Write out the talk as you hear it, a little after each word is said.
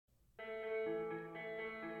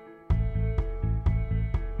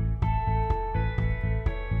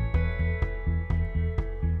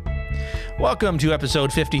Welcome to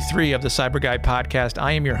episode 53 of the CyBUr Guy Podcast.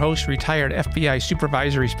 I am your host, retired FBI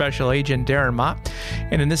Supervisory Special Agent Darren Mott.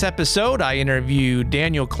 And in this episode, I interview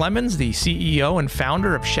Daniel Clemens, the CEO and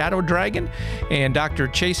founder of Shadow Dragon, and Dr.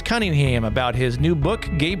 Chase Cunningham about his new book,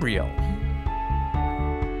 Gabriel.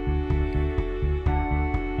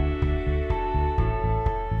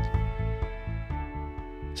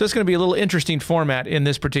 So it's going to be a little interesting format in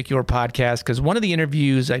this particular podcast because one of the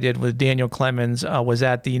interviews I did with Daniel Clemens was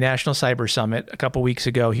at the National Cyber Summit a couple weeks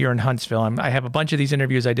ago here in Huntsville. I have a bunch of these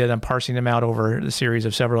interviews I did. I'm parsing them out over the series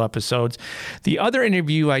of several episodes. The other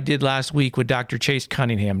interview I did last week with Dr. Chase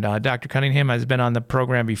Cunningham. Dr. Cunningham has been on the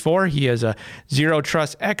program before. He is a zero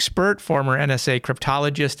trust expert, former NSA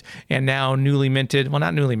cryptologist, and now newly minted, well,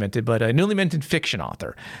 not newly minted, but a newly minted fiction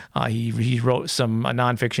author. He wrote a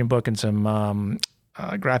nonfiction book and some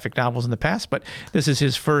graphic novels in the past, but this is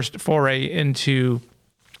his first foray into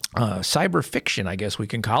cyber fiction, I guess we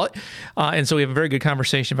can call it. And so we have a very good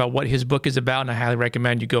conversation about what his book is about, and I highly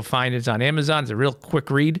recommend you go find it. It's on Amazon. It's a real quick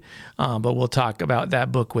read, but we'll talk about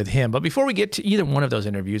that book with him. But before we get to either one of those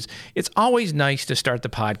interviews, it's always nice to start the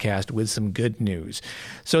podcast with some good news.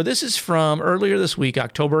 So this is from earlier this week,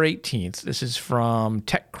 October 18th. This is from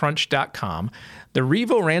TechCrunch.com. The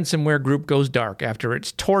Revo ransomware group goes dark after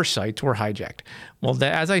its Tor sites were hijacked. Well,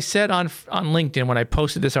 as I said on LinkedIn when I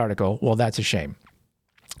posted this article, well, that's a shame.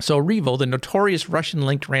 So Revo, the notorious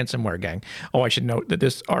Russian-linked ransomware gang. Oh, I should note that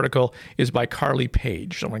this article is by Carly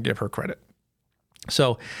Page, so I'm going to give her credit.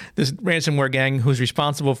 So this ransomware gang, who's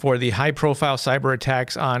responsible for the high-profile cyber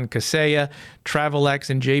attacks on Kaseya,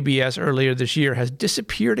 Travelex, and JBS earlier this year, has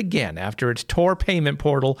disappeared again after its Tor payment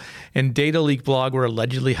portal and data leak blog were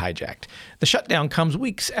allegedly hijacked. The shutdown comes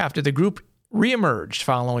weeks after the group reemerged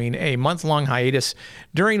following a month-long hiatus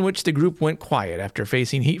during which the group went quiet after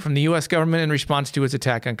facing heat from the U.S. government in response to its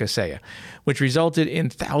attack on Kaseya, which resulted in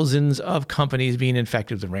thousands of companies being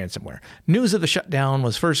infected with ransomware. News of the shutdown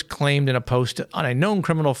was first claimed in a post on a known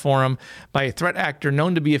criminal forum by a threat actor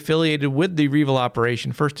known to be affiliated with the Revo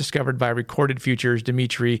operation, first discovered by Recorded Future's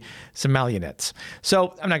Dmitry Samalyanets. So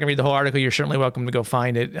I'm not going to read the whole article. You're certainly welcome to go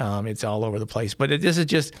find it. It's all over the place. But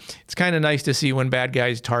it's kind of nice to see when bad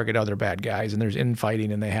guys target other bad guys. And there's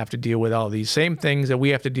infighting, and they have to deal with all these same things that we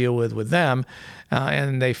have to deal with them,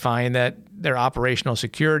 and they find that their operational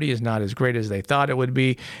security is not as great as they thought it would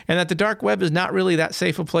be, and that the dark web is not really that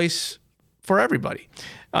safe a place for everybody.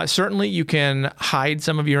 Certainly, you can hide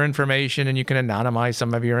some of your information, and you can anonymize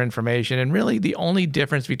some of your information, and really the only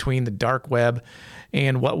difference between the dark web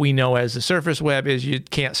and what we know as the surface web is you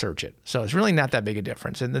can't search it. So it's really not that big a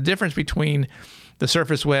difference. And the difference between the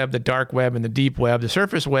surface web, the dark web, and the deep web, the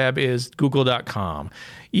surface web is google.com,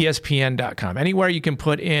 ESPN.com. Anywhere you can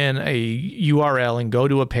put in a URL and go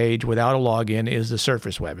to a page without a login is the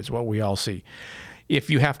surface web. It's what we all see. If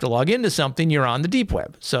you have to log into something, you're on the deep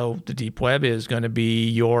web. So the deep web is going to be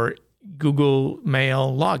your Google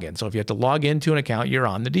Mail login. So if you have to log into an account, you're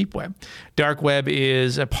on the deep web. Dark web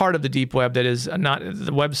is a part of the deep web that is not,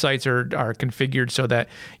 the websites are configured so that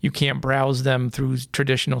you can't browse them through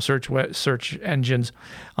traditional search engines,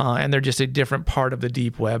 and they're just a different part of the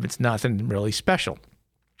deep web. It's nothing really special.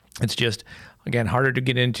 It's just, again, harder to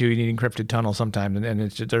get into. You need encrypted tunnels sometimes, and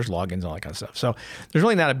there's logins and all that kind of stuff. So there's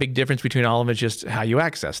really not a big difference between all of them. It's just how you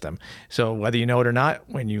access them. So whether you know it or not,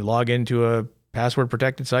 when you log into a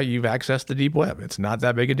password-protected site, you've accessed the deep web. It's not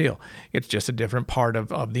that big a deal. It's just a different part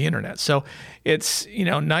of the internet. So it's,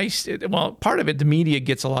 nice. Part of it, the media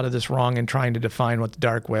gets a lot of this wrong in trying to define what the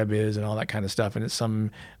dark web is and all that kind of stuff. And it's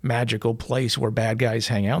some magical place where bad guys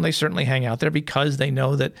hang out. And they certainly hang out there because they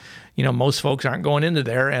know that, most folks aren't going into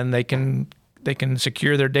there, and they can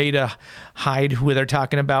secure their data, hide who they're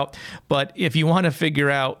talking about. But if you want to figure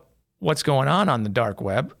out what's going on the dark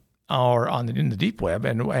web, or in the deep web,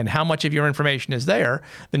 and how much of your information is there,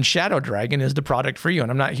 then Shadow Dragon is the product for you. And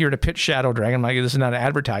I'm not here to pitch Shadow Dragon. This is not an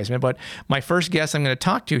advertisement, but my first guest I'm going to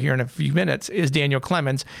talk to here in a few minutes is Daniel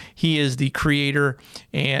Clemens. He is the creator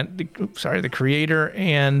and the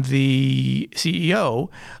CEO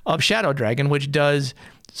of Shadow Dragon, which does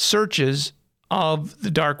searches of the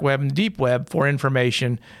dark web and the deep web for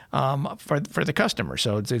information for the customer.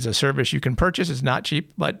 So it's a service you can purchase. It's not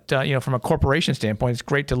cheap, but from a corporation standpoint, it's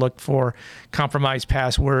great to look for compromised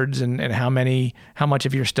passwords and how much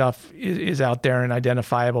of your stuff is out there and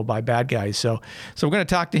identifiable by bad guys. So we're going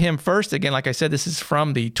to talk to him first. Again, like I said, this is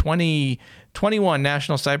from the 2021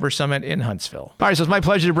 National Cyber Summit in Huntsville. All right, so it's my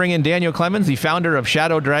pleasure to bring in Daniel Clemens, the founder of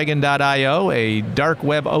ShadowDragon.io, a dark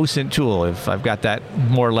web OSINT tool, if I've got that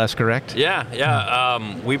more or less correct. Yeah.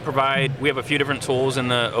 We have a few different tools in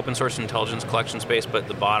the open source intelligence collection space, but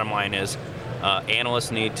the bottom line is analysts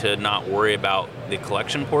need to not worry about the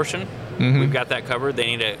collection portion. we've got that covered.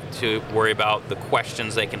 They need to worry about the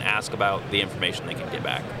questions they can ask about the information they can get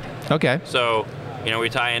back. Okay. So, we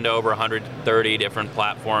tie into over 130 different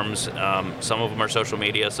platforms. Some of them are social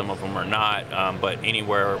media, some of them are not. But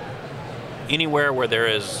anywhere where there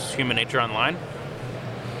is human nature online,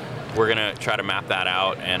 we're going to try to map that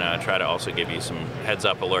out and try to also give you some heads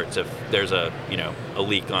up alerts if there's a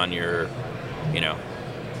leak on your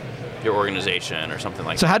organization or something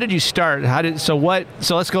like that. So how did you start? So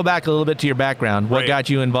let's go back a little bit to your background. What got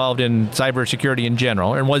you involved in cybersecurity in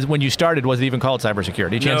general? And when you started, was it even called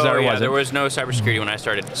cybersecurity? Chances are it wasn't. There was no cybersecurity when I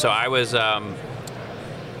started. So I was,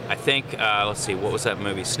 I think, let's see, what was that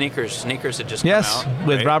movie? Sneakers had just come out. Yes,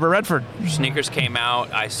 with Robert Redford. Sneakers came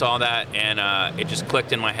out. I saw that, and it just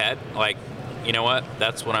clicked in my head. Like, you know what?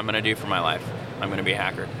 That's what I'm going to do for my life. I'm going to be a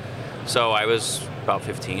hacker. So I was about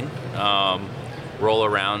 15. Roll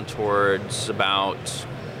around towards about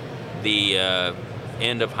the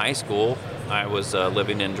end of high school. I was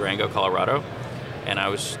living in Durango, Colorado, and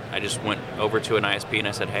I just went over to an ISP and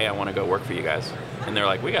I said, hey, I want to go work for you guys. And they're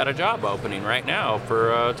like, we got a job opening right now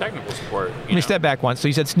for technical support. Let me step back once. So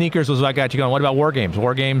you said sneakers was what got you going. What about war games?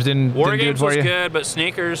 War games didn't do it for you? Was good, but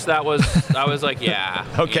sneakers, I was like, yeah.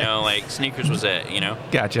 Okay. Like sneakers was it,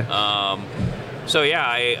 Gotcha. So yeah,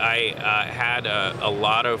 I had a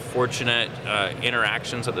lot of fortunate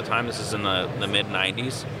interactions at the time. This is in the mid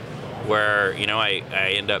 '90s, where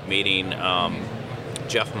I end up meeting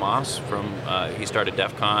Jeff Moss from he started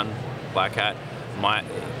DEF CON, Black Hat.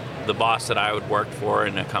 The boss that I would work for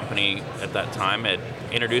in a company at that time had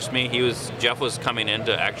introduced me. Jeff was coming in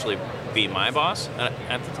to actually be my boss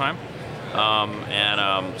at the time.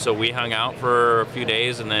 So we hung out for a few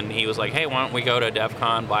days, and then he was like, hey, why don't we go to DEF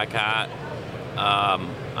CON, Black Hat? I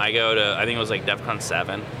think it was like DEF CON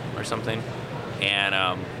 7 or something, and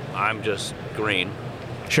I'm just green.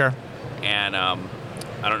 Sure. And I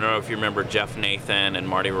don't know if you remember Jeff Nathan and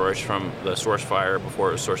Marty Royce from the SourceFire, before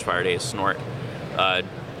it was SourceFire Days, Snort.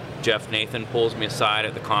 Jeff Nathan pulls me aside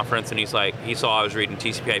at the conference, and he's like, he saw I was reading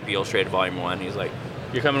TCP/IP Illustrated Volume 1. He's like,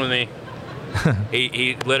 you're coming with me.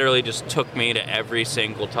 He literally just took me to every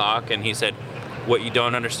single talk, and he said, what you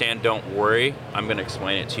don't understand, don't worry. I'm going to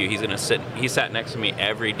explain it to you. He sat next to me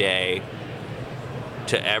every day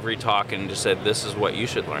to every talk and just said, this is what you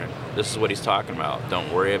should learn. This is what he's talking about.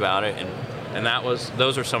 Don't worry about it. And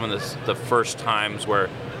those are some of the first times where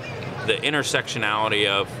the intersectionality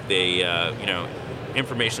of the,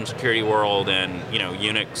 information security world and,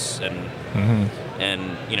 Unix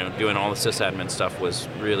and doing all the sysadmin stuff was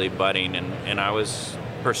really budding. And I was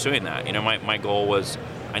pursuing that. My goal was,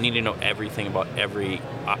 I need to know everything about every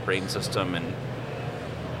operating system. And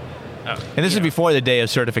this is before the day of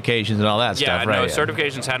certifications and all that stuff, right? No,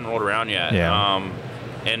 certifications hadn't rolled around yet. Yeah.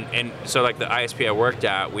 And so like the ISP I worked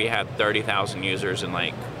at, we had 30,000 users and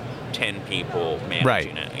like 10 people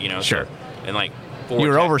managing it, Sure. So, and like you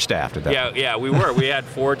were overstaffed at that. Yeah, we were. We had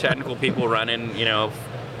 4 technical people running,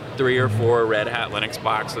 3 or 4 Red Hat Linux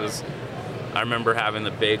boxes. I remember having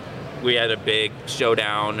we had a big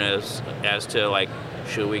showdown as to like,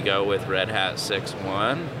 should we go with Red Hat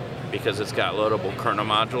 6.1 because it's got loadable kernel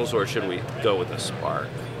modules, or should we go with a Spark?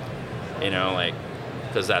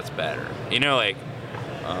 Because that's better.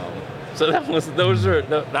 So that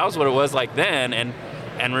was what it was like then,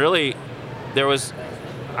 and really there was.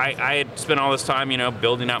 I had spent all this time,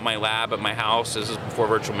 building out my lab at my house. This is before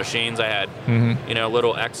virtual machines. I had,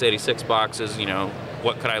 little x86 boxes.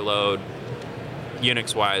 What could I load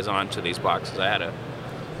Unix-wise onto these boxes?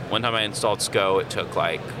 One time I installed SCO. It took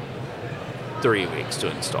like 3 weeks to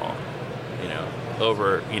install,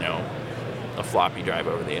 over, a floppy drive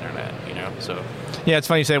over the internet, so. Yeah, it's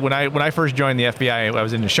funny you say when I first joined the FBI, I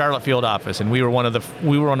was in the Charlotte field office, and we were one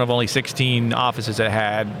of only 16 offices that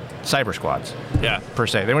had cyber squads. Yeah. Per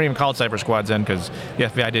se, they weren't even called cyber squads then because the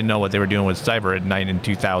FBI didn't know what they were doing with cyber at night in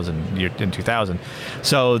 2000.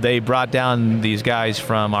 So they brought down these guys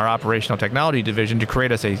from our operational technology division to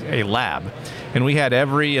create us a lab, and we had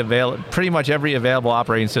pretty much every available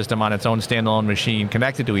operating system on its own standalone machine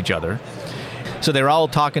connected to each other. So they're all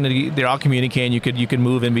they're all communicating. You could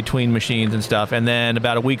move in between machines and stuff. And then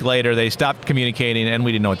about a week later, they stopped communicating, and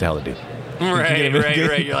we didn't know what the hell to do. Right.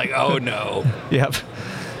 You're like, oh no. Yep.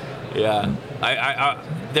 Yeah.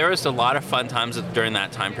 There was a lot of fun times during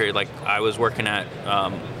that time period. Like I was working at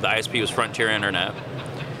the ISP was Frontier Internet,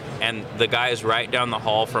 and the guys right down the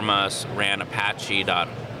hall from us ran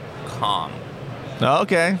Apache.com.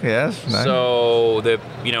 Okay. Yes. Nice. So the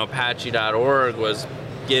Apache.org was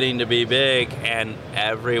getting to be big, and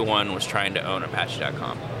everyone was trying to own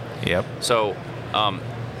Apache.com. Yep. So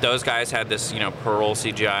those guys had this, Perl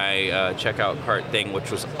CGI checkout cart thing, which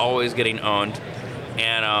was always getting owned.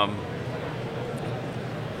 And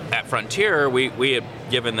at Frontier, we had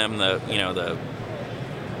given them the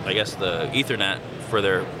Ethernet for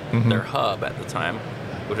their hub at the time,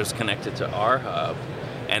 which was connected to our hub.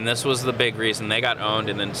 And this was the big reason they got owned,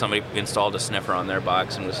 and then somebody installed a sniffer on their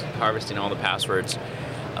box and was harvesting all the passwords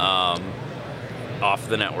off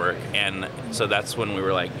the network. And so that's when we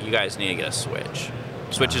were like, you guys need to get a switch.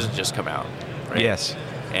 Switches had just come out, right? Yes.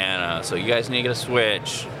 And so you guys need to get a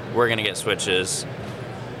switch. We're going to get switches,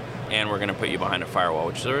 and we're going to put you behind a firewall,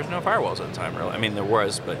 which there was no firewalls at the time, really. I mean, there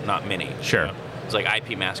was, but not many. Sure. You know? It was like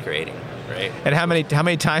IP masquerading, right? And how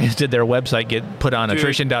many times did their website get put on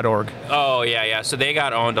attrition.org? Oh, yeah. So they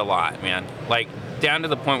got owned a lot, man. Like, down to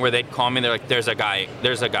the point where they'd call me, they're like, there's a guy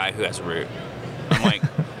who has root. I'm like,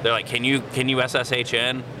 they're like, can you SSH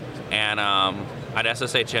in? And I'd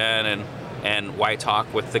SSH in and why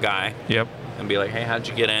talk with the guy. Yep. And be like, hey, how'd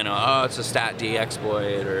you get in? Oh, it's a stat-D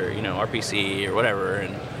exploit, or RPC or whatever.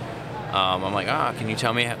 And I'm like, can you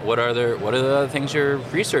tell me what are the other things you're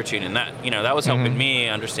researching? And that that was helping me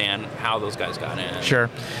understand how those guys got in. Sure.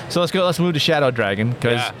 So let's move to Shadow Dragon,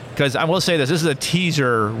 because I will say this is a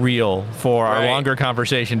teaser reel for our longer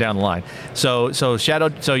conversation down the line. So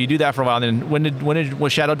you do that for a while. Then when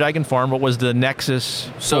was Shadow Dragon formed? What was the nexus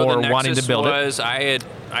for wanting to build it?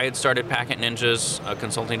 I had started Packet Ninjas, a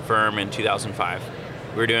consulting firm, in 2005.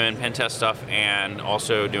 We were doing pen test stuff and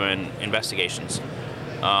also doing investigations.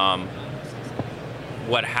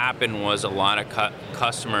 What happened was a lot of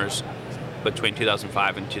customers between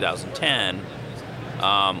 2005 and 2010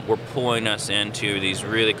 were pulling us into these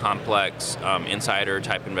really complex insider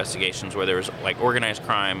type investigations where there was like organized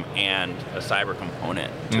crime and a cyber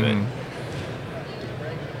component to it.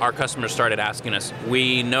 Our customers started asking us,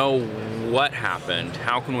 we know what happened,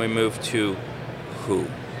 how can we move to who?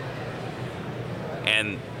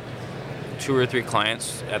 And 2 or 3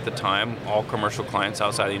 clients at the time, all commercial clients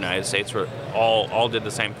outside the United States, were all did the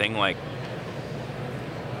same thing, like,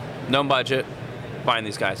 no budget, find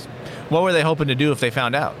these guys. What were they hoping to do if they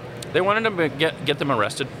found out? They wanted to get them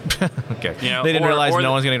arrested. Okay. They didn't realize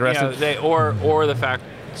no one's going to get arrested? Or the fact,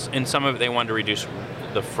 in some of it, they wanted to reduce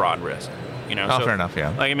the fraud risk. Fair enough, yeah.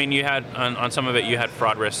 Like, I mean, you had, on some of it, you had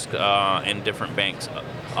fraud risk in different banks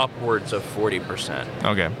upwards of 40%.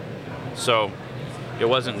 Okay. So it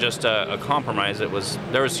wasn't just a compromise. There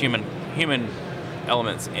was human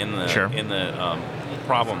elements in the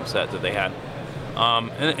problems that they had.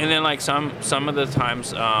 And then, like, some of the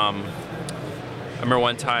times, I remember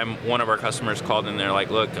one time one of our customers called in, they're like,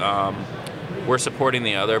 look, we're supporting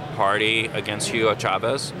the other party against Hugo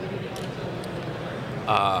Chavez.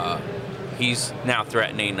 He's now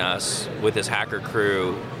threatening us with his hacker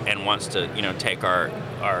crew and wants to, take our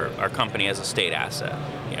company as a state asset,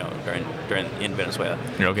 during in Venezuela.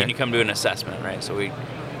 Okay. Can you come do an assessment, right? So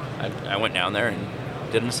I went down there and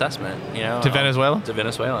did an assessment, to Venezuela. To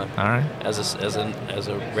Venezuela. All right. As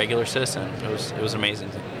a regular citizen, it was amazing.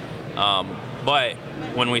 But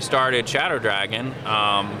when we started Shadow Dragon,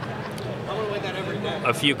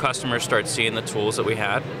 a few customers started seeing the tools that we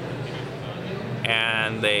had.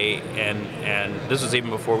 And this was even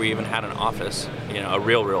before we even had an office, a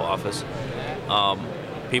real office.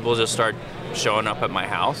 People just start showing up at my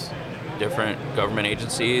house, different government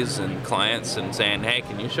agencies and clients, and saying, hey,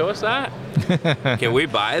 can you show us that? Can we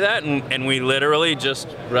buy that? And we literally just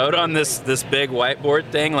wrote on this big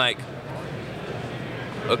whiteboard thing, like,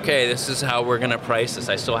 okay, this is how we're going to price this.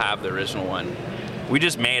 I still have the original one. We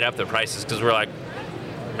just made up the prices because we're like,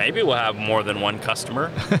 maybe we'll have more than one customer.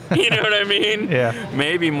 You know what I mean? Yeah.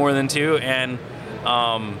 Maybe more than 2. And,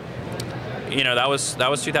 that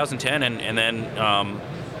was 2010. And then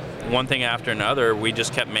one thing after another, we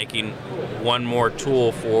just kept making one more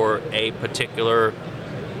tool for a particular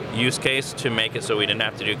use case to make it so we didn't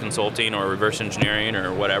have to do consulting or reverse engineering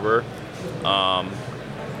or whatever.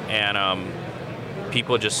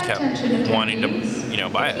 People just kept wanting to,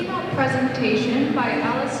 buy it. Presentation by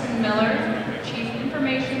Allison Miller, Chief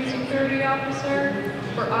Information Security Officer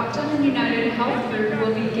for Optum and United Health Group,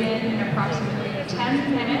 will begin in approximately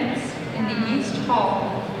 10 minutes in the East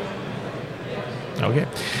Hall. Okay.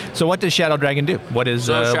 So what does Shadow Dragon do? What is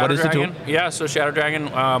the tool? Yeah, so Shadow Dragon,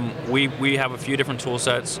 we have a few different tool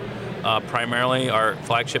sets. Primarily, our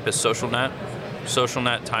flagship is SocialNet.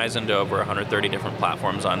 SocialNet ties into over 130 different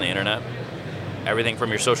platforms on the internet. Everything from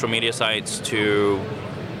your social media sites to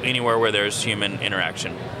anywhere where there's human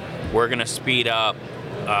interaction. We're going to speed up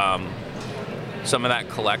some of that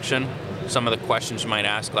collection. Some of the questions you might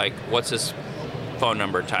ask, like, what's this phone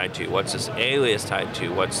number tied to? What's this alias tied to?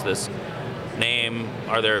 What's this name?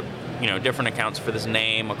 Are there, different accounts for this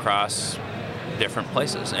name across different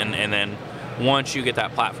places? And then once you get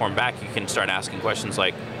that platform back, you can start asking questions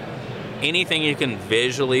like, anything you can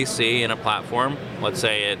visually see in a platform, let's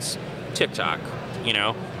say it's TikTok,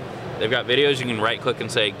 they've got videos, you can right-click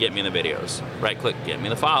and say, get me the videos. Right-click, get me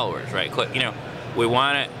the followers. Right-click, we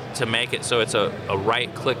want it to make it so it's a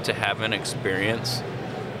right-click to heaven experience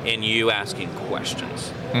in you asking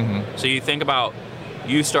questions. Mm-hmm. So you think about,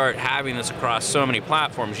 you start having this across so many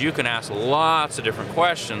platforms, you can ask lots of different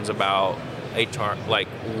questions about like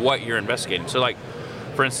what you're investigating. So like,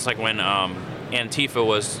 for instance, like when Antifa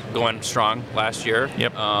was going strong last year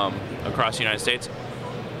across the United States,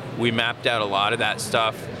 we mapped out a lot of that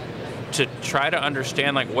stuff to try to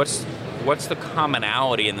understand like what's the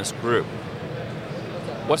commonality in this group.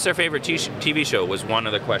 What's their favorite TV show was one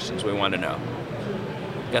of the questions we wanted to know.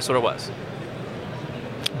 Guess what it was?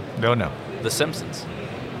 Don't know. The Simpsons.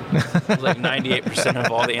 Like 98%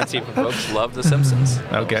 of all the Antifa folks love The Simpsons.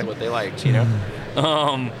 Okay. That's what they liked,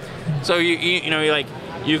 So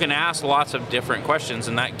you can ask lots of different questions,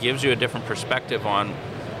 and that gives you a different perspective on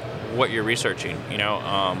what you're researching.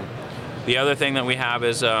 The other thing that we have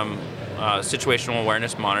is situational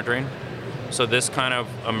awareness monitoring. So this kind of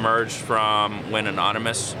emerged from when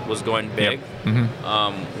Anonymous was going big. Yep.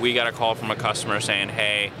 Mm-hmm. We got a call from a customer saying,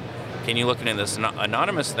 hey, can you look into this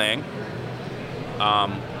Anonymous thing?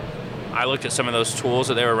 I looked at some of those tools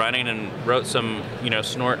that they were running and wrote some,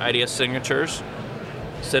 snort ID signatures,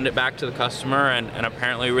 send it back to the customer, and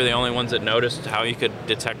apparently we were the only ones that noticed how you could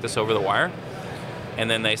detect this over the wire. And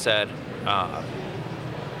then they said,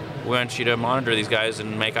 we want you to monitor these guys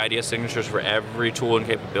and make ID signatures for every tool and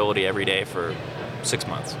capability every day for 6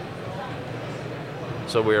 months.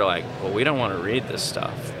 So we were like, well, we don't want to read this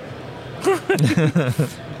stuff.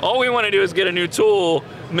 All we want to do is get a new tool,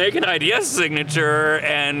 make an IDS signature,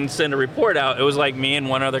 and send a report out. It was like me and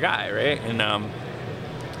one other guy, right? And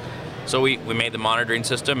so we made the monitoring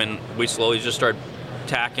system, and we slowly just started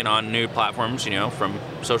tacking on new platforms, from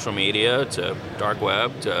social media to dark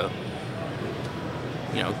web to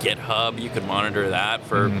GitHub. You could monitor that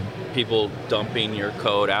for people dumping your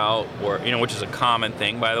code out, or which is a common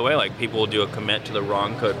thing, by the way. Like people will do a commit to the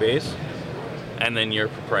wrong code base, and then your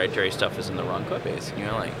proprietary stuff is in the wrong code base.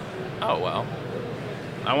 Like, oh well,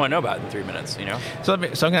 I want to know about it in 3 minutes. So I'm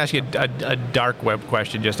going to ask you a dark web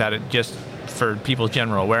question, just for people's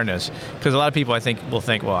general awareness, because a lot of people will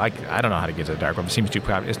think, well, I don't know how to get to the dark web. It seems too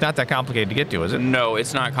complicated. It's not that complicated to get to, is it? No,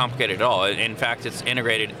 it's not complicated at all. In fact, it's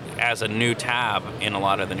integrated as a new tab in a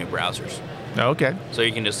lot of the new browsers. Okay. So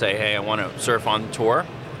you can just say, hey, I want to surf on Tor.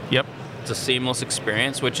 Yep. It's a seamless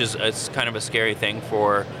experience, which is it's kind of a scary thing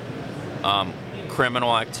for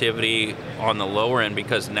criminal activity on the lower end,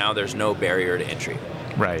 because now there's no barrier to entry.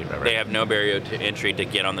 Right. They have no barrier to entry to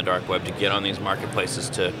get on the dark web, to get on these marketplaces,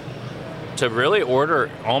 to really order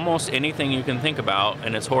almost anything you can think about,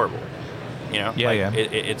 and it's horrible.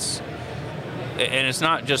 It's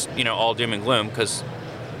not just all doom and gloom, because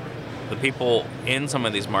the people in some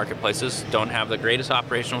of these marketplaces don't have the greatest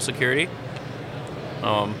operational security.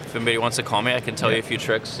 If anybody wants to call me, I can tell you a few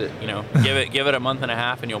tricks. Give it a month and a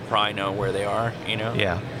half, and you'll probably know where they are.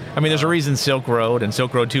 Yeah. I mean, there's a reason Silk Road and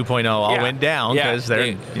Silk Road 2.0 all went down, because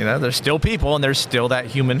there's still people, and there's still that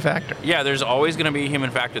human factor. Yeah, there's always going to be a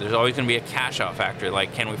human factor. There's always going to be a cash-out factor.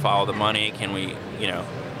 Like, can we follow the money? Can we,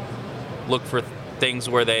 look for things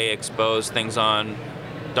where they expose things on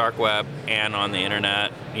dark web and on the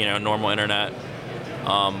internet, normal internet.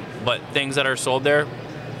 But things that are sold there,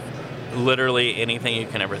 literally anything you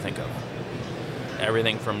can ever think of.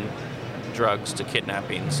 Everything from drugs to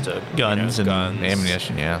kidnappings to guns and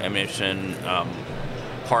ammunition,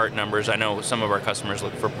 part numbers. I know some of our customers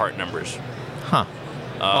look for part numbers. Huh.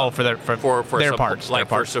 For their parts, like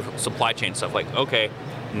for supply chain stuff. Like, okay,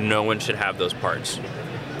 no one should have those parts.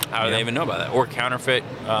 How do they even know about that? Or counterfeit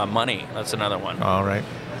money. That's another one. All right.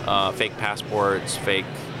 Fake passports, fake,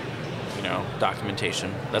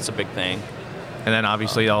 documentation. That's a big thing. And then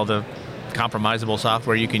obviously all the compromisable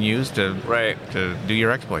software you can use to do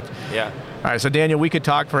your exploits. Yeah. All right, so Daniel, we could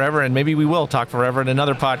talk forever, and maybe we will talk forever in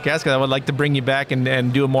another podcast, because I would like to bring you back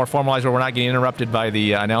and do a more formalized where we're not getting interrupted by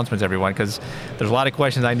the announcements, everyone, because there's a lot of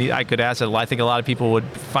questions I could ask that I think a lot of people would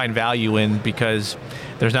find value in, because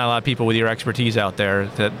there's not a lot of people with your expertise out there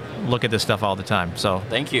that look at this stuff all the time. So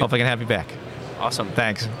thank you. Hopefully I can have you back. Awesome.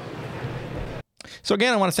 Thanks. So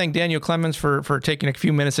again, I want to thank Daniel Clemens for taking a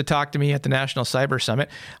few minutes to talk to me at the National Cyber Summit.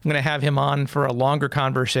 I'm going to have him on for a longer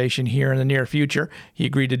conversation here in the near future. He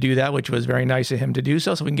agreed to do that, which was very nice of him to do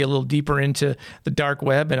so we can get a little deeper into the dark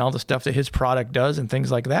web and all the stuff that his product does and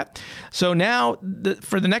things like that. So now,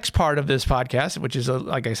 for the next part of this podcast, which is,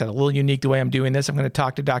 like I said, a little unique the way I'm doing this, I'm going to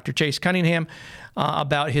talk to Dr. Chase Cunningham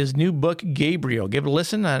about his new book, Gabriel. Give it a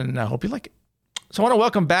listen, and I hope you like it. So I want to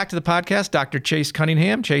welcome back to the podcast Dr. Chase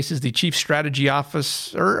Cunningham. Chase is the Chief Strategy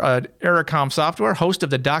Officer at Ericom Software, host of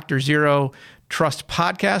the Dr. Zero Trust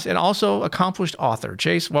podcast, and also accomplished author.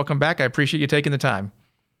 Chase, welcome back. I appreciate you taking the time.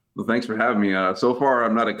 Well, thanks for having me. So far,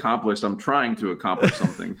 I'm not accomplished. I'm trying to accomplish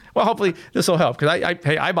something. Well, hopefully this will help, because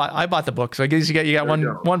I bought the book, so I guess you got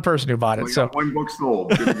one person who bought it. So one book sold.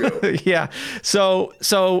 Good to go. Yeah. So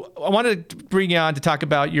I wanted to bring you on to talk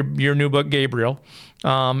about your new book, Gabriel.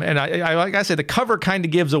 And I like I said, the cover kind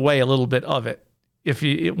of gives away a little bit of it.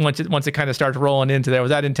 Once it kind of starts rolling into there. Was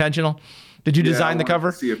that intentional? Did you design the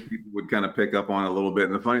cover? To see if people would kind of pick up on it a little bit.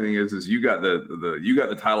 And the funny thing is you got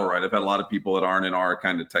the title right. I've had a lot of people that aren't in our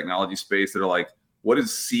kind of technology space that are like, what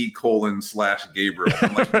is C:/Gabriel?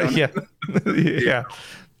 I'm like, yeah. Yeah.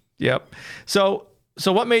 Yep.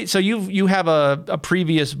 So what made, so you have a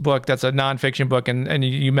previous book that's a nonfiction book, and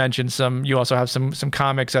you mentioned you also have some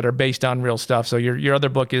comics that are based on real stuff. So your other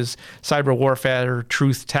book is Cyber Warfare,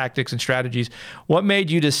 Truth, Tactics, and Strategies. What made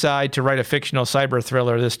you decide to write a fictional cyber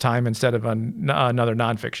thriller this time instead of another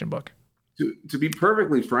nonfiction book? To be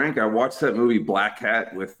perfectly frank, I watched that movie Black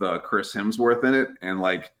Hat with Chris Hemsworth in it, and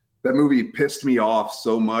like that movie pissed me off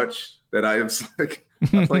so much that I was like,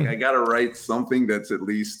 I got to write something that's at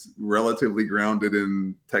least relatively grounded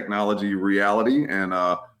in technology reality. And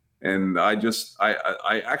I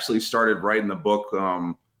actually started writing the book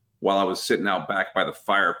while I was sitting out back by the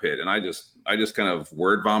fire pit. And I just kind of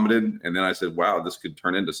word vomited. And then I said, wow, this could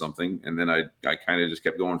turn into something. And then I kind of just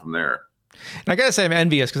kept going from there. And I got to say, I'm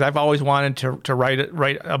envious, because I've always wanted to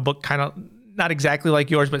write a book kind of not exactly like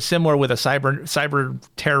yours, but similar, with a cyber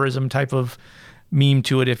terrorism type of meme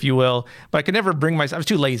to it, if you will. But I could never bring myself. I was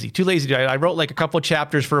too lazy to do it. I wrote like a couple of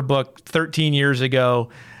chapters for a book 13 years ago.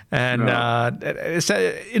 And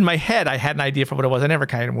in my head, I had an idea for what it was. I never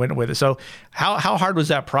kind of went with it. So how hard was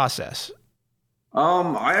that process?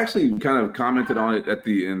 I actually kind of commented on it at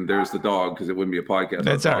the end. There's the dog, because it wouldn't be a podcast.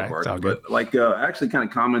 That's all right. It's all good. But I actually kind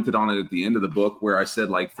of commented on it at the end of the book, where I said,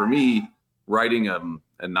 like, for me, writing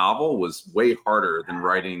a novel was way harder than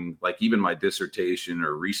writing like even my dissertation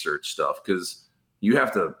or research stuff, because you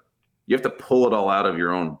have to pull it all out of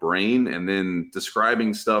your own brain, and then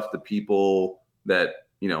describing stuff to people that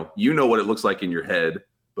you know what it looks like in your head,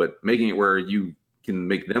 but making it where you can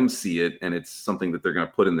make them see it, and it's something that they're going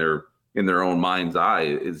to put in their own mind's eye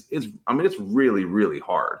is it's really, really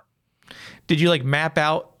hard. Did you like map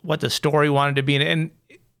out what the story wanted to be? And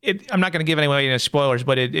I'm not going to give any spoilers,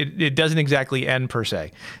 but it doesn't exactly end per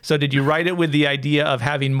se. So did you write it with the idea of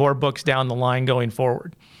having more books down the line going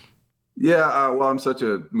forward? Yeah, well, I'm such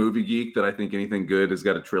a movie geek that I think anything good has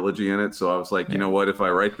got a trilogy in it. So I was like, you know what, if I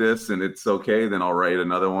write this and it's okay, then I'll write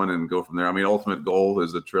another one and go from there. I mean, ultimate goal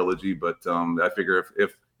is a trilogy, but I figure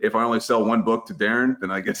if I only sell one book to Darren,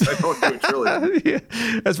 then I guess I don't do a trilogy. Yeah,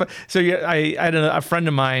 that's fine. So I had a friend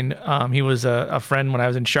of mine. He was a friend when I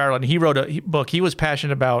was in Charlotte, and he wrote a book. He was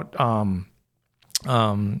passionate about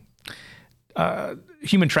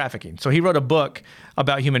human trafficking. So he wrote a book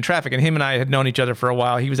about human trafficking. Him and I had known each other for a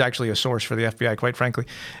while. He was actually a source for the FBI, quite frankly.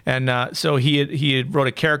 And so he had wrote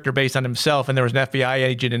a character based on himself, and there was an FBI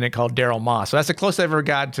agent in it called Daryl Moss. So that's the closest I've ever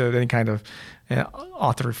got to any kind of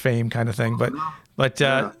author fame kind of thing. But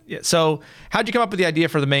so how'd you come up with the idea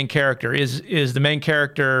for the main character? Is the main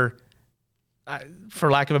character, for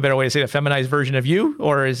lack of a better way to say it, a feminized version of you,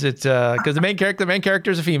 or is it because the main character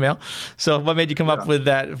is a female? So what made you come up with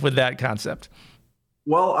that concept?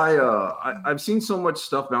 Well, I've seen so much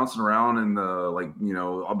stuff bouncing around and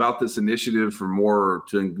about this initiative for more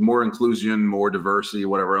inclusion, more diversity,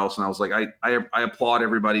 whatever else. And I was like, I applaud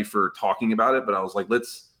everybody for talking about it, but I was like,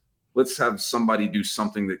 let's have somebody do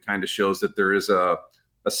something that kind of shows that there is a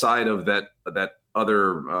side of that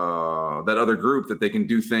other group, that they can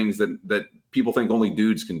do things that people think only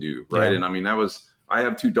dudes can do, right? Yeah. And I mean, I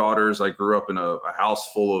have two daughters. I grew up in a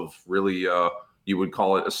house full of really you would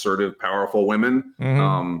call it assertive, powerful women.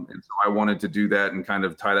 Mm-hmm. And so I wanted to do that and kind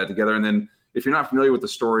of tie that together. And then if you're not familiar with the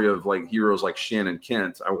story of like heroes like Shannon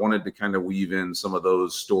Kent, I wanted to kind of weave in some of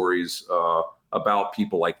those stories about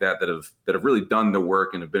people like that have really done the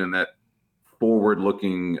work and have been in that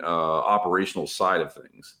forward-looking operational side of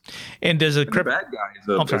things. And does the bad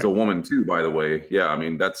guy is a woman too, by the way? Yeah, I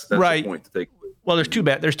mean that's right. The point to take. Well, there's two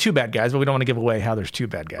bad guys, but we don't want to give away how there's two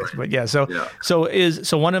bad guys. But yeah, so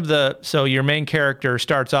your main character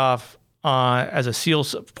starts off as a SEAL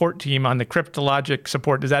support team on the cryptologic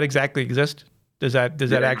support. Does that exactly exist? Does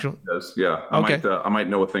that actually? It does. Yeah. Okay. I might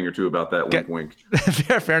know a thing or two about that. Wink, wink.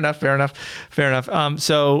 Fair enough.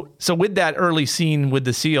 So with that early scene with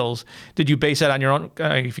the SEALs, did you base that on your own?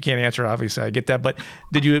 If you can't answer, obviously I get that, but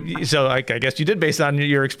did you? So I guess you did base it on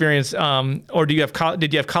your experience, or did you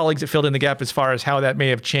have colleagues that filled in the gap as far as how that may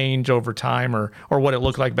have changed over time, or what it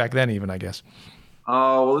looked like back then, even, I guess?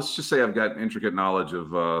 Well, let's just say I've got intricate knowledge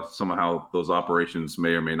of some of how those operations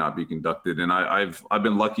may or may not be conducted, and I've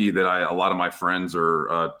been lucky that a lot of my friends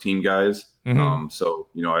are team guys. Mm-hmm. So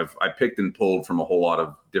I picked and pulled from a whole lot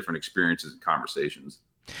of different experiences and conversations.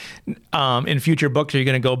 In future books, are you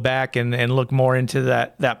going to go back and look more into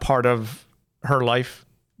that part of her life,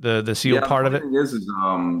 the SEAL part of it? The thing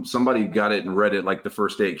is somebody got it and read it like the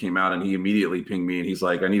first day it came out, and he immediately pinged me and he's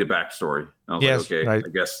like, "I need a backstory." And I was like, "Okay, right. I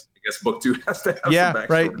guess book 2 has to have some backstory."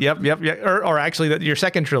 Right. Yep. Or actually, your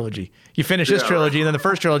second trilogy. You finish this trilogy, and then the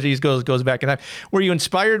first trilogy goes back in time. Were you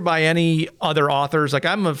inspired by any other authors? Like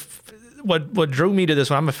what drew me to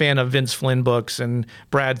this one? I'm a fan of Vince Flynn books and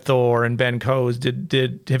Brad Thor and Ben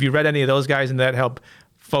Coase. Have you read any of those guys, and that help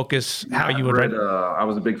focus how you would read? I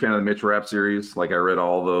was a big fan of the Mitch Rapp series. Like I read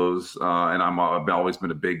all those, and I've always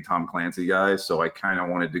been a big Tom Clancy guy, so I kind of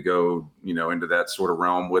wanted to go into that sort of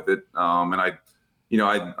realm with it. And I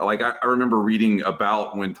remember reading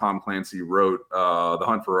about when Tom Clancy wrote The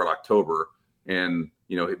Hunt for Red October, and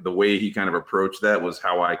the way he kind of approached that was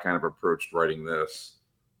how I kind of approached writing this.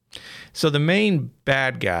 So the main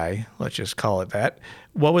bad guy, let's just call it that.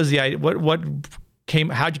 What was the idea?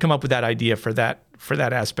 How'd you come up with that idea for that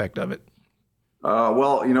aspect of it?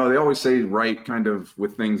 Well, they always say write kind of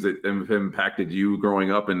with things that have impacted you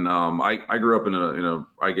growing up, and I grew up in a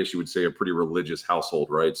I guess you would say a pretty religious household,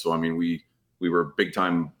 right? So I mean we were big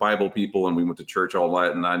time Bible people, and we went to church all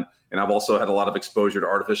that, and I've also had a lot of exposure to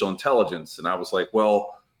artificial intelligence, and I was like,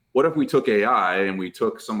 well, what if we took AI and we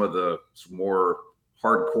took some of the more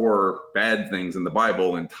hardcore bad things in the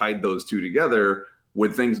Bible and tied those two together?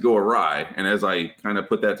 Would things go awry? And as I kind of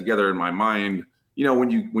put that together in my mind, when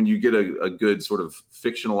you get a good sort of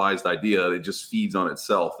fictionalized idea, it just feeds on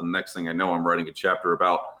itself. And the next thing I know, I'm writing a chapter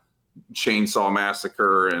about Chainsaw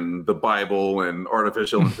Massacre and the Bible and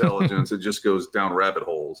artificial intelligence. It just goes down rabbit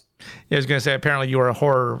holes. Yeah, I was going to say, apparently you were a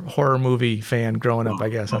horror movie fan growing up, I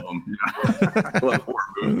guess. Huh? I love horror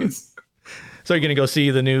movies. So you're going to go see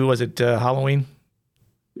the new, was it Halloween?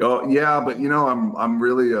 Oh yeah, but I'm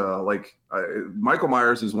really Michael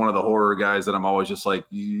Myers is one of the horror guys that I'm always just like,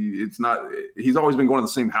 it's not. He's always been going to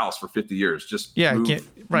the same house for 50 years. Just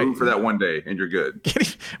move for that one day, and you're good.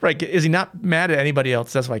 Right? Is he not mad at anybody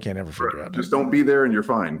else? That's what I can't ever figure out. Just don't be there, and you're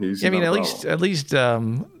fine. At least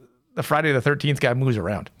the Friday the 13th guy moves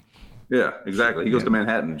around. Yeah, exactly. He goes to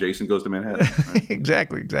Manhattan. Jason goes to Manhattan. Right?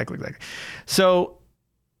 Exactly. So.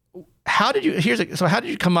 How did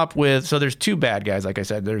you come up with, so there's two bad guys, like I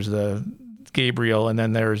said, there's the Gabriel and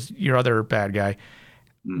then there's your other bad guy.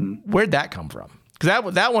 Mm-hmm. Where'd that come from?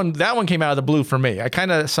 Because that one came out of the blue for me. I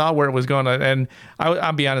kind of saw where it was going, and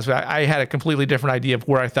I'll be honest with you, I had a completely different idea of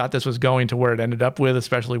where I thought this was going to where it ended up with,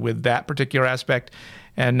 especially with that particular aspect.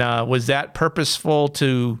 And was that purposeful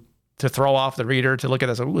to throw off the reader to look at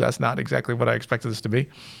this? Ooh, that's not exactly what I expected this to be.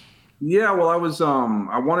 Yeah, well, I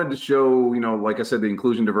wanted to show, like I said, the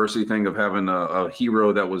inclusion diversity thing of having a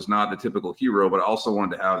hero that was not the typical hero, but I also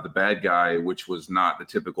wanted to have the bad guy, which was not the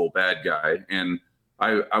typical bad guy. And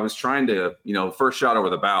I was trying to, first shot over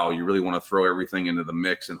the bow, you really want to throw everything into the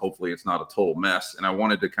mix and hopefully it's not a total mess. And I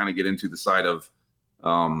wanted to kind of get into the side of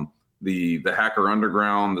the hacker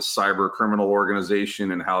underground, the cyber criminal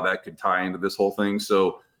organization, and how that could tie into this whole thing.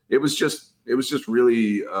 So it was just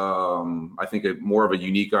really, I think, more of a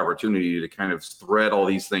unique opportunity to kind of thread all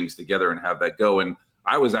these things together and have that go. And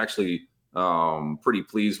I was actually pretty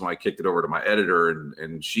pleased when I kicked it over to my editor,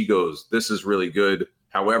 and she goes, "This is really good."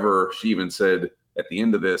 However, she even said at the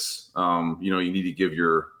end of this, you need to give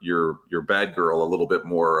your bad girl a little bit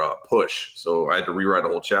more push. So I had to rewrite a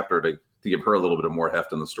whole chapter to give her a little bit of more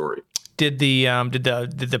heft in the story. Did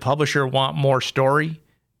the publisher want more story?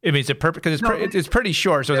 I mean, is it because it's pretty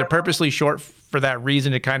short? So is it purposely short for that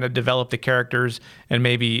reason to kind of develop the characters and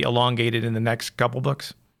maybe elongate it in the next couple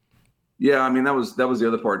books? Yeah, I mean that was the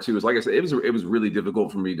other part too. Is like I said, it was really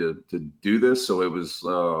difficult for me to do this. So it was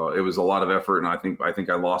a lot of effort, and I think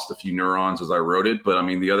I lost a few neurons as I wrote it. But I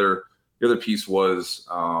mean the other piece was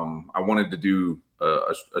I wanted to do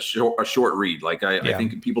a short read. Like I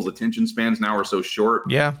think people's attention spans now are so short.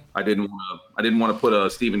 Yeah, I didn't want to put a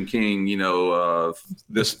Stephen King,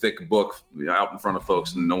 this thick book out in front of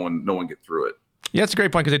folks and no one get through it. Yeah, that's a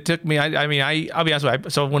great point because it took me. I'll be honest with you.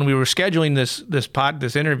 So when we were scheduling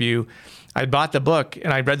this interview, I bought the book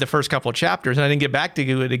and I read the first couple of chapters and I didn't get back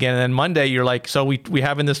to it again. And then Monday you're like, so we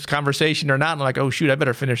having this conversation or not? And I'm like, oh shoot, I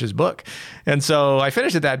better finish this book. And so I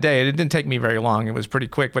finished it that day. It didn't take me very long. It was pretty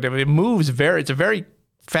quick, but it moves it's a very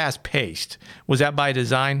fast paced. Was that by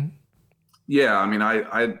design? Yeah, I mean,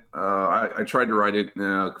 I tried to write it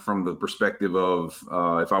from the perspective of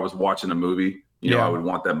if I was watching a movie, you know, I would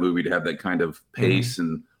want that movie to have that kind of pace.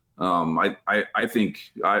 And I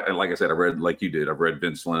think, like I said, I read like you did. I've read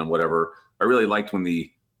Vince Flynn and whatever. I really liked when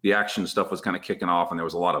the action stuff was kind of kicking off and there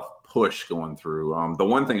was a lot of push going through. The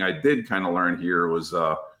one thing I did kind of learn here was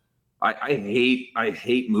I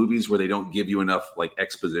hate movies where they don't give you enough like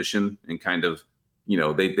exposition and kind of, you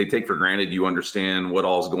know, they take for granted you understand what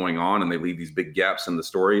all's going on and they leave these big gaps in the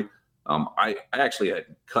story. I actually had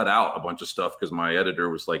cut out a bunch of stuff because my editor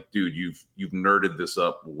was like, dude, you've nerded this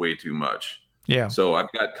up way too much. Yeah. So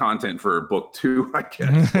I've got content for book 2, I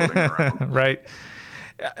guess. Right.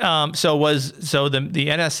 So the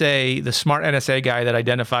NSA, the smart NSA guy that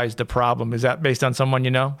identifies the problem, is that based on someone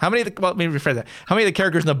you know? Let me rephrase that. How many of the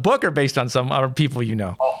characters in the book are based on some other people you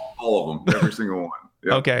know? All of them, every single one.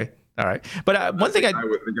 Yep. Okay. All right. But one thing the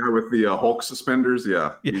guy with the Hulk suspenders,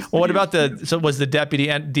 yeah. Well, what about was the deputy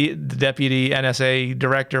NSA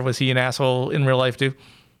director, was he an asshole in real life too?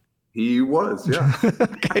 He was, yeah.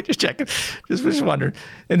 Okay, just checking. Just wondering.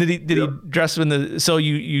 And did he dress so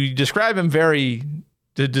you describe him very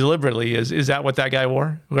deliberately. Is that what that guy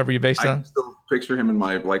wore? Whoever you based on? I can still picture him in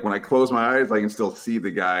my, like when I close my eyes, I can still see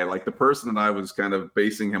the guy. Like the person that I was kind of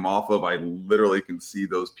basing him off of, I literally can see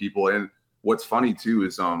those people. And what's funny too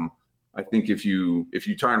is I think if you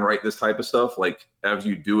try and write this type of stuff, like as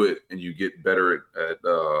you do it and you get better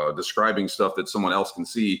at describing stuff that someone else can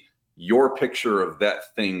see, your picture of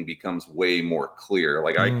that thing becomes way more clear.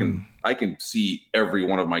 Like I can see every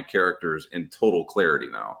one of my characters in total clarity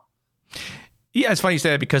now. Yeah, it's funny you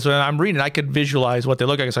say that because when I'm reading, I could visualize what they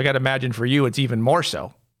look like. So I got to imagine for you, it's even more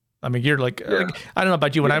so. I mean, you're like I don't know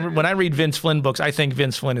about you. When I read Vince Flynn books, I think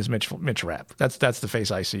Vince Flynn is Mitch Rapp. That's the face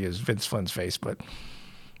I see is Vince Flynn's face, but.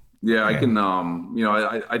 Yeah, I can.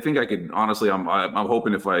 I think I could. Honestly, I'm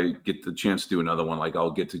hoping if I get the chance to do another one, like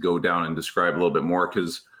I'll get to go down and describe a little bit more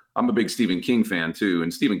because I'm a big Stephen King fan too,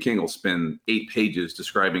 and Stephen King will spend 8 pages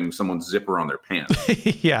describing someone's zipper on their pants.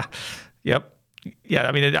 Yeah. Yep. Yeah.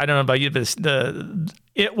 I mean, I don't know about you, but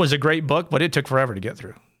it was a great book, but it took forever to get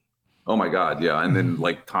through. Oh my God, yeah, and then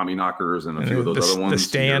like Tommy Knockers and a few of those other ones. The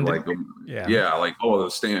Stand, like The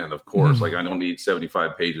Stand, of course. Like I don't need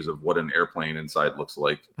 75 pages of what an airplane inside looks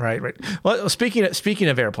like. Right. Well, speaking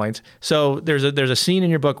of airplanes, so there's a scene in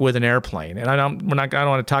your book with an airplane, and I don't want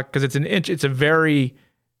to talk because it's an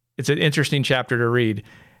interesting chapter to read.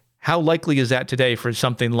 How likely is that today for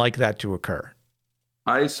something like that to occur?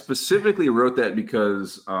 I specifically wrote that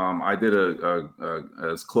because I did a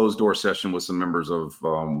closed door session with some members of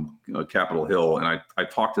Capitol Hill, and I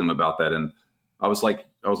talked to them about that. And I was like,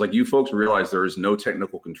 you folks realize there is no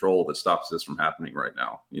technical control that stops this from happening right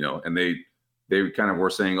now, you know? And they kind of were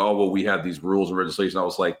saying, oh, well, we have these rules and legislation. I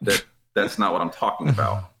was like, that's not what I'm talking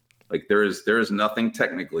about. Like there is nothing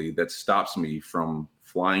technically that stops me from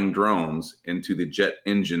flying drones into the jet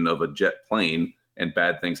engine of a jet plane and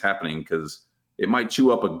bad things happening, because it might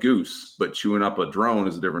chew up a goose, but chewing up a drone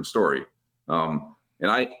is a different story. And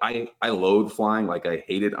I loathe flying. Like I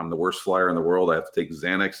hate it. I'm the worst flyer in the world. I have to take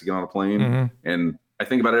Xanax to get on a plane. And I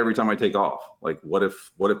think about it every time I take off. Like, what if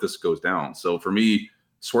this goes down? So for me,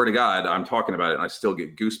 swear to God, I'm talking about it and I still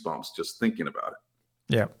get goosebumps just thinking about it.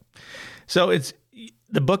 Yeah. So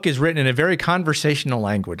the book is written in a very conversational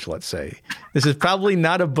language, let's say. This is probably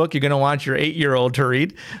not a book you're going to want your 8-year-old to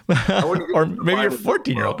read or maybe your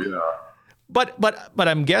 14-year-old. Yeah. But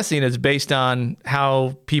I'm guessing it's based on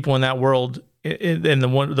how people in that world, in the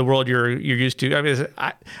world you're used to. I mean,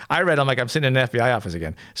 I read, I'm like, I'm sitting in an FBI office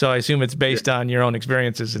again. So I assume it's based on your own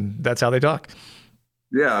experiences, and that's how they talk.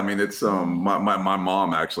 Yeah, I mean, it's my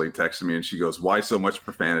mom actually texted me and she goes, "Why so much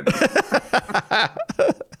profanity?"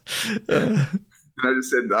 And I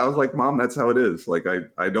just said, I was like, "Mom, that's how it is. Like,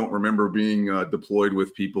 I don't remember being deployed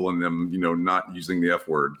with people and them, you know, not using the F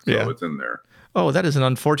word. So it's in there." Oh, that is an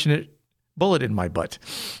unfortunate bullet in my butt.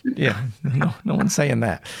 Yeah, no one's saying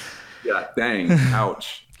that. Yeah, dang,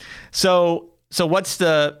 ouch. So what's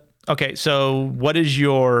what is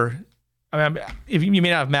your? I mean, if you may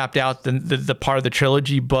not have mapped out the part of the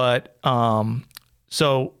trilogy, but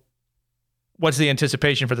so what's the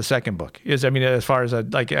anticipation for the second book? As far as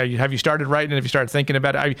have you started writing? Have you started thinking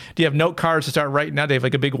about it? Do you have note cards to start writing now? Do you have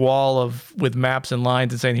like a big wall with maps and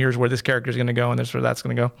lines and saying, here's where this character is going to go and this where that's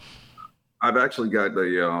going to go? I've actually got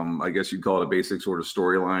I guess you'd call it a basic sort of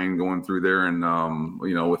storyline going through there. And,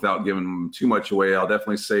 without giving too much away, I'll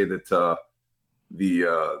definitely say that the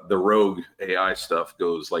rogue AI stuff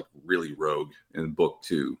goes like really rogue in book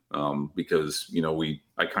 2, because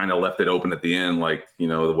I kind of left it open at the end, like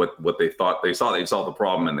what they thought they solved the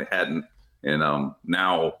problem and they hadn't, and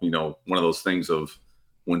now one of those things of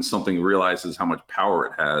when something realizes how much power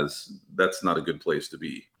it has, that's not a good place to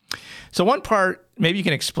be. So one part, maybe you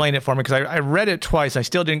can explain it for me, because I read it twice. I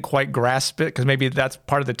still didn't quite grasp it, because maybe that's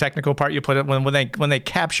part of the technical part you put it when they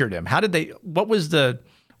captured him. How was that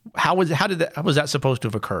supposed to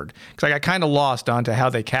have occurred? Because I got kind of lost onto how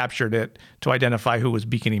they captured it to identify who was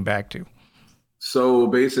beaconing back to. So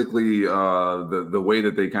basically, the way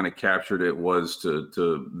that they kind of captured it was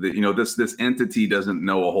this entity doesn't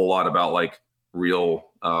know a whole lot about like real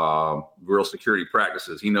security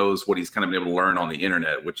practices. He knows what he's kind of been able to learn on the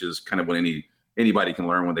internet, which is kind of what anybody can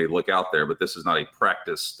learn when they look out there. But this is not a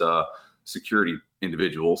practiced security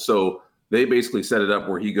individual. So they basically set it up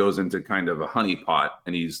where he goes into kind of a honeypot,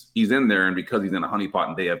 and he's in there, and because he's in a honeypot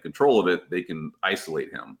and they have control of it, they can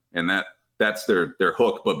isolate him, and that's their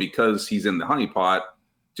hook. But because he's in the honeypot,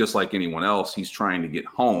 just like anyone else, he's trying to get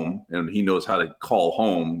home, and he knows how to call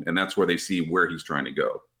home, and that's where they see where he's trying to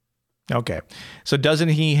go. Okay, so doesn't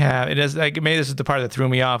he have it? As like maybe this is the part that threw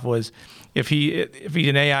me off, was if he's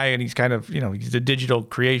an AI and he's kind of he's a digital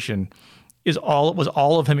creation, was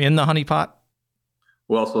all of him in the honeypot?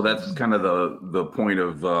 Well, so that's kind of the point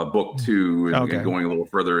of book 2, and going a little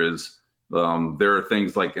further is there are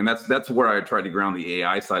things like, and that's where I tried to ground the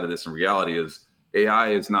AI side of this in reality. Is AI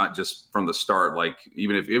is not just from the start, like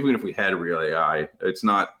even if we had real AI, it's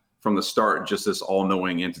not from the start just this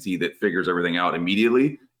all-knowing entity that figures everything out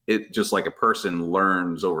immediately. It just like a person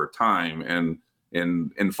learns over time, and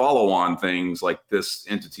follow on things like this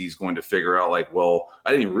entity is going to figure out like, well, I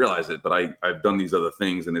didn't even realize it, but I've done these other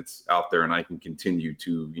things and it's out there and I can continue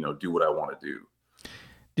to, do what I want to do.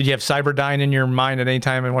 Did you have Cyberdyne in your mind at any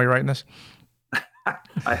time while you're writing this?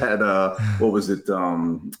 I had, what was it?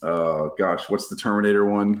 Gosh, what's the Terminator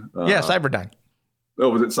one? Cyberdyne. Oh,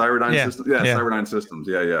 was it Cyberdyne Yeah. Systems? Yeah, Cyberdyne Systems.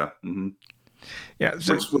 Yeah. Mm-hmm. Yeah,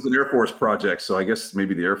 so, which was an Air Force project, so I guess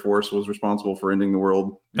maybe the Air Force was responsible for ending the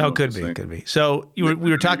world. Could be. So we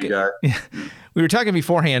were talking. We were talking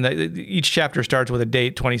beforehand that each chapter starts with a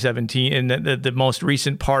date, 2017, and the most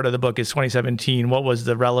recent part of the book is 2017. What was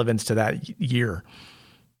the relevance to that year?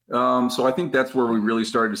 So I think that's where we really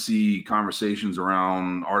started to see conversations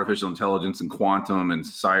around artificial intelligence and quantum and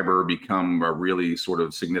cyber become a really sort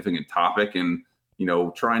of significant topic, and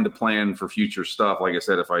trying to plan for future stuff. Like I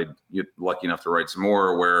said, if I get lucky enough to write some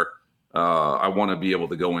more, where I want to be able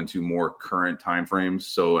to go into more current timeframes.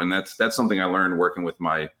 So, and that's something I learned working with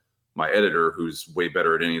my editor, who's way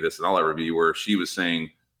better at any of this than I'll ever be, where she was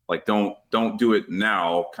saying, like, don't do it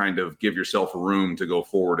now, kind of give yourself room to go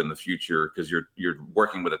forward in the future, because you're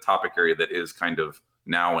working with a topic area that is kind of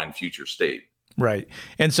now and future state. Right.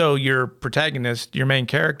 And so your protagonist, your main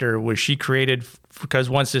character, was she created because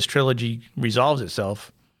once this trilogy resolves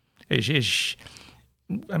itself,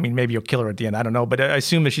 maybe you'll kill her at the end. I don't know. But I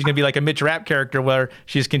assume that she's going to be like a Mitch Rapp character where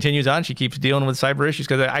she just continues on. She keeps dealing with cyber issues,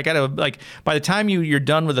 because I got to, like, by the time you're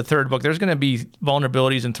done with the third book, there's going to be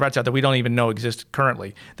vulnerabilities and threats out there we don't even know exist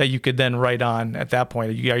currently that you could then write on at that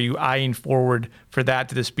point. Are you eyeing forward for that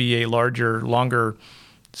to this be a longer,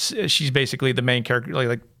 she's basically the main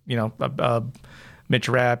character, Mitch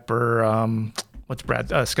Rapp or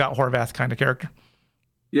Scott Horvath kind of character?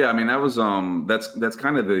 Yeah, I mean, that was that's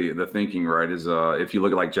kind of the thinking, right? Is if you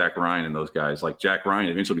look at like Jack Ryan and those guys, like Jack Ryan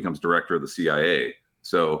eventually becomes director of the CIA.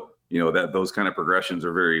 So that those kind of progressions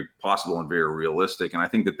are very possible and very realistic. And I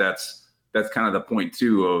think that's kind of the point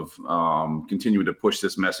too of continuing to push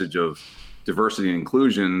this message of diversity and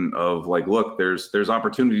inclusion. Of like, look, there's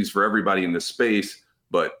opportunities for everybody in this space,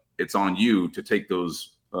 but it's on you to take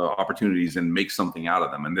those opportunities and make something out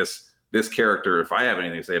of them. And this character, if I have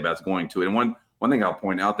anything to say about, is going to. And one thing I'll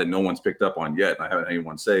point out that no one's picked up on yet, and I haven't had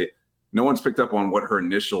anyone say, no one's picked up on what her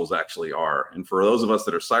initials actually are. And for those of us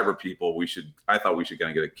that are cyber people, I thought we should kind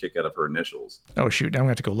of get a kick out of her initials. Oh, shoot. I'm going to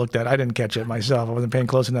have to go look that. I didn't catch it myself. I wasn't paying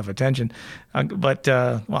close enough attention. I'll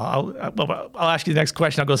ask you the next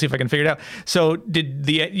question. I'll go see if I can figure it out. So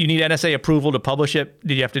you need NSA approval to publish it?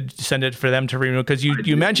 Did you have to send it for them to renew? Because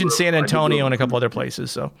you mentioned San Antonio and a couple other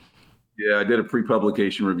places. So. Yeah, I did a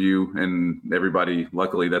pre-publication review, and everybody,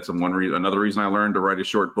 luckily, that's another reason I learned to write a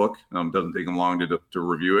short book. Doesn't take them long to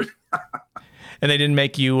review it. And they didn't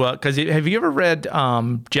make you, because have you ever read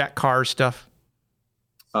Jack Carr's stuff?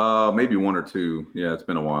 Maybe one or two. Yeah, it's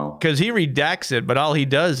been a while. Because he redacts it, but all he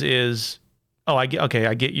does is, I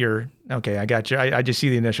got you. I just see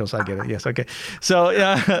the initials. I get it. Yes. Okay. So,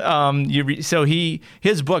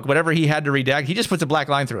 his book, whatever he had to redact, he just puts a black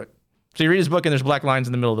line through it. So you read his book and there's black lines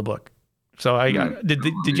in the middle of the book. So did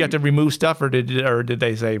you have to remove stuff, or did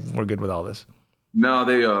they say we're good with all this? No,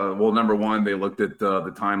 they well, number one, they looked at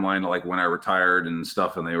the timeline, like when I retired and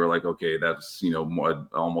stuff, and they were like, okay, that's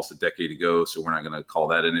almost a decade ago, so we're not going to call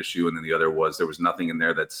that an issue. And then the other was there was nothing in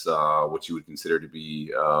there that's what you would consider to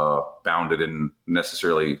be bounded in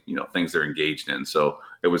necessarily things they're engaged in. So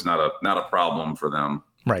it was not a problem for them.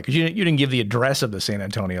 Right, because you didn't give the address of the San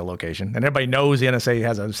Antonio location, and everybody knows the NSA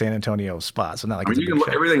has a San Antonio spot. So not like you can look,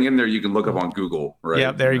 everything in there you can look up on Google, right?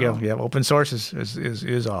 Yeah, there you go. Yeah, open source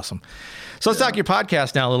is awesome. So let's talk your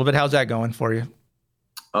podcast now a little bit. How's that going for you?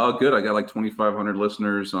 Good. I got like 2,500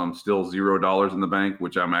 listeners. Still $0 in the bank,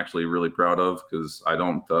 which I'm actually really proud of because I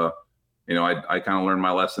don't. I kind of learned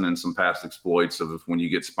my lesson in some past exploits of when you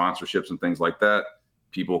get sponsorships and things like that,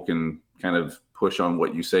 people can kind of push on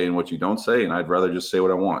what you say and what you don't say, and I'd rather just say what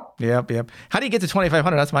I want. Yep. How do you get to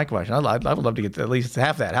 2,500? That's my question. I would love to get to at least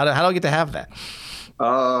half that. How do I get to half that?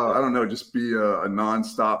 I don't know. Just be a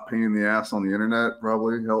nonstop pain in the ass on the internet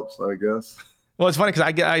probably helps, I guess. Well, it's funny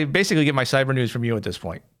because I basically get my cyber news from you at this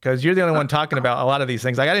point because you're the only one talking about a lot of these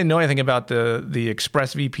things. Like I didn't know anything about the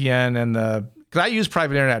ExpressVPN and because I use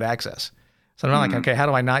private internet access. So I'm not like, okay, how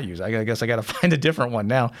do I not use it? I guess I got to find a different one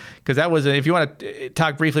now because that was, if you want to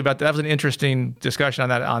talk briefly about that was an interesting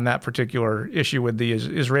discussion on that particular issue with the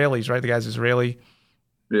Israelis, right? The guy's Israeli.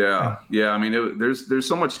 Yeah. I mean, there's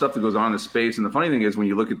so much stuff that goes on in the space, and the funny thing is when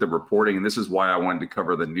you look at the reporting, and this is why I wanted to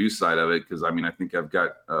cover the news side of it because I mean I think I've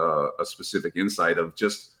got a specific insight of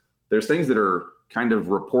just there's things that are kind of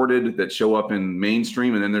reported that show up in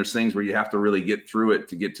mainstream, and then there's things where you have to really get through it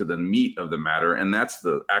to get to the meat of the matter, and that's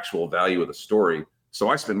the actual value of the story. So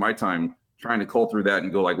I spend my time trying to cull through that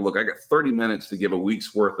and go like, look, I got 30 minutes to give a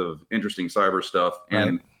week's worth of interesting cyber stuff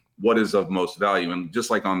and what is of most value. And just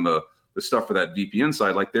like on the stuff for that VPN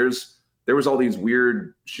side, like there was all these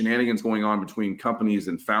weird shenanigans going on between companies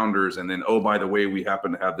and founders, and then, oh, by the way, we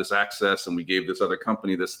happen to have this access and we gave this other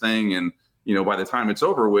company this thing, and by the time it's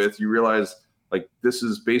over with, you realize like this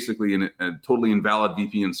is basically a totally invalid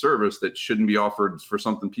VPN service that shouldn't be offered for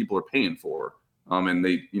something people are paying for. And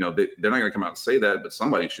they're not going to come out and say that, but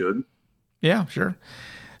somebody should. Yeah, sure.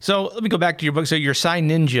 So let me go back to your book. So your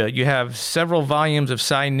CyNinja, you have several volumes of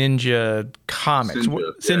CyNinja comics.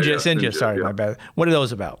 Cinja. Sorry, my bad. What are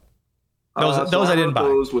those about? Those I didn't buy.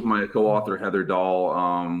 Those with my co-author Heather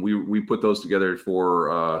Dahl. We put those together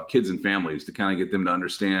for kids and families to kind of get them to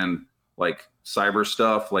understand like cyber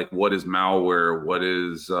stuff, like what is malware, what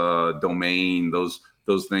is domain, those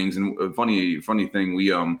things. And a funny thing, we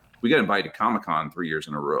got invited to Comic-Con 3 years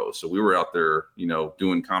in a row. So we were out there,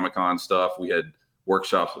 doing Comic-Con stuff. We had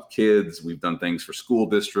workshops with kids. We've done things for school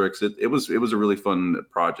districts. It was a really fun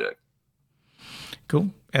project.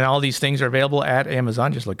 Cool. And all these things are available at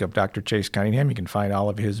Amazon. Just look up Dr. Chase Cunningham. You can find all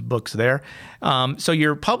of his books there. So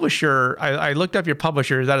your publisher, I looked up your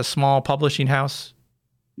publisher. Is that a small publishing house?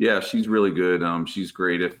 Yeah, she's really good. She's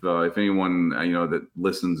great. If anyone that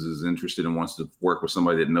listens is interested and wants to work with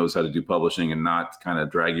somebody that knows how to do publishing and not kind of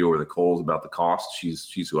drag you over the coals about the cost,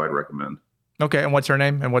 she's who I'd recommend. Okay, and what's her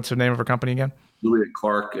name? And what's the name of her company again? Juliet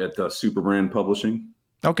Clark at Superbrand Publishing.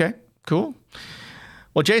 Okay, cool.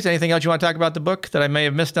 Well, Chase, anything else you want to talk about the book that I may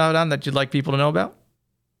have missed out on that you'd like people to know about?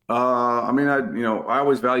 I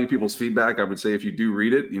always value people's feedback. I would say if you do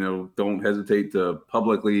read it, don't hesitate to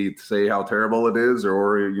publicly say how terrible it is,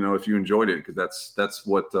 or if you enjoyed it, because that's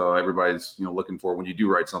what everybody's looking for when you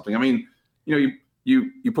do write something. I mean, you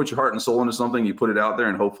put your heart and soul into something, you put it out there,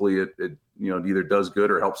 and hopefully it either does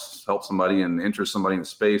good or helps somebody and interests somebody in the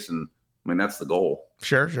space. And I mean, that's the goal.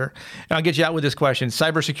 Sure. And I'll get you out with this question.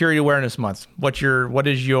 Cybersecurity Awareness Month. What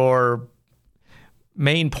is your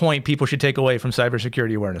main point people should take away from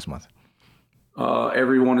Cybersecurity Awareness Month?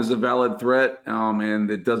 Everyone is a valid threat, and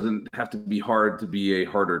it doesn't have to be hard to be a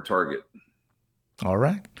harder target. All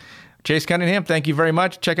right. Chase Cunningham, thank you very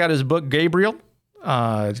much. Check out his book, Gabriel.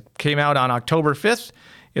 It came out on October 5th.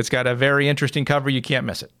 It's got a very interesting cover. You can't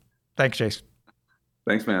miss it. Thanks, Chase.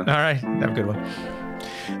 Thanks, man. All right. Have a good one.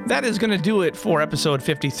 That is going to do it for episode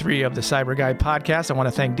 53 of the CyBUr Guy Podcast. I want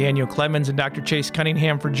to thank Daniel Clemens and Dr. Chase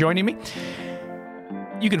Cunningham for joining me.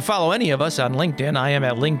 You can follow any of us on LinkedIn. I am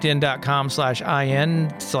at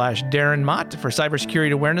linkedin.com/in/Darren Mott. For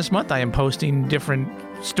Cybersecurity Awareness Month, I am posting different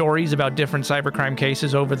stories about different cybercrime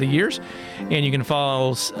cases over the years. And you can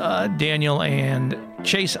follow Daniel and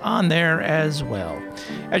Chase on there as well.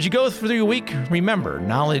 As you go through your week, remember,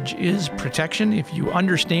 knowledge is protection. If you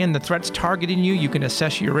understand the threats targeting you, you can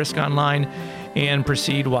assess your risk online and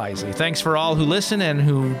proceed wisely. Thanks for all who listen and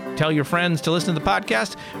who tell your friends to listen to the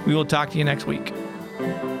podcast. We will talk to you next week.